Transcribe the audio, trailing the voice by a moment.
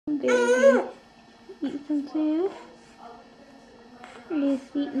baby. Eat some food. Are you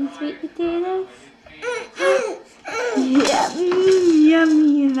eating sweet potatoes? Yeah,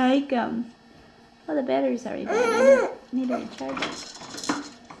 yummy, you like them. Oh, the battery's already dying. I need to recharge it.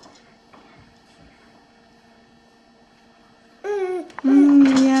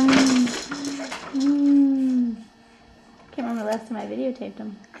 Yummy. Can't remember the last time I videotaped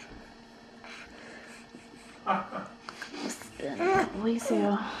them. It's been a couple weeks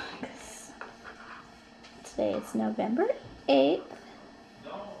ago. Today it's November 8th.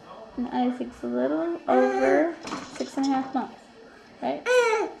 And Isaac's a little over 6.5 months. Right?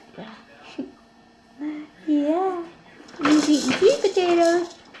 Yeah. He's eating sweet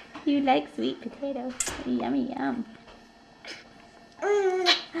potatoes. You like sweet potatoes. Yummy, yum.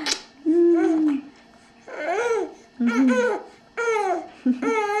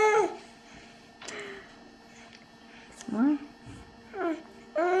 Some more.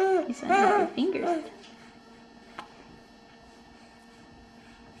 You just want to have your fingers.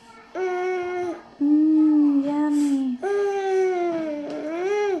 Yummy.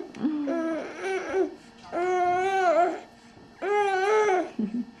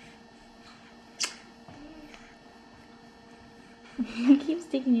 You keep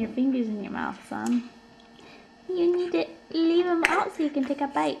sticking your fingers in your mouth, son. You need to leave them out so you can take a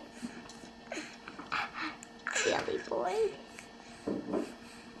bite. Silly boy.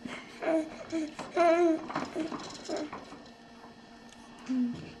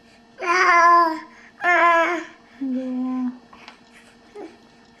 Yeah.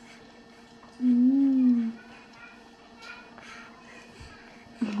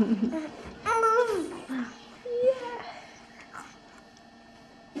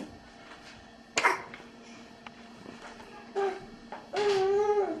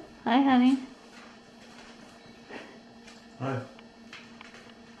 Hi, honey. Hi.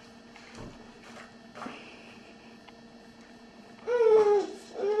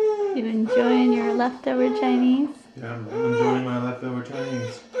 You enjoying your leftover Chinese? Yeah, I'm enjoying my leftover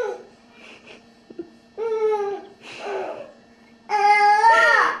Chinese.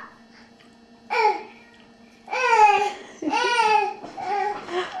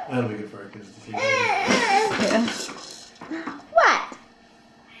 That'll be good for our kids to see. Yeah. What?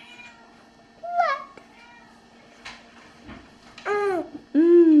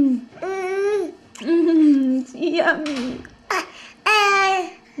 It's yummy.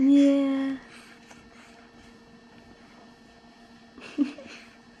 Yeah.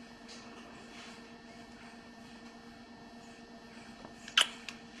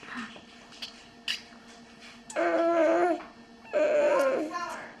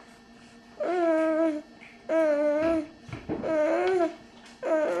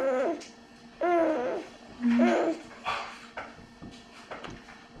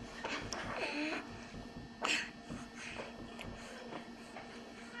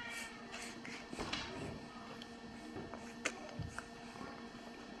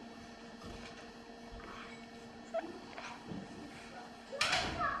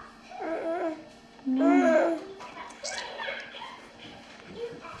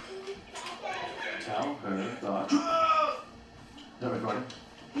 Tell her thoughts. Is that recording?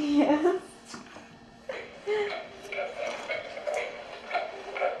 Yeah.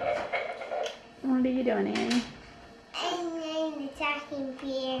 What are you doing, Annie? I'm the talking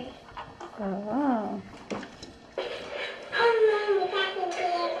bear. Oh. I'm the talking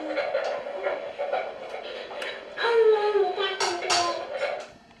bear. I'm the talking bear.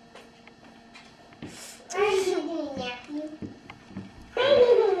 What are you doing, Matthew? What are you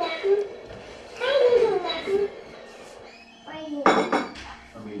doing, Matthew? What are you doing, Matthew? What are you doing?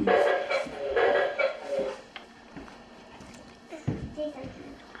 I'm eating. Say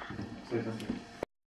something. Say something.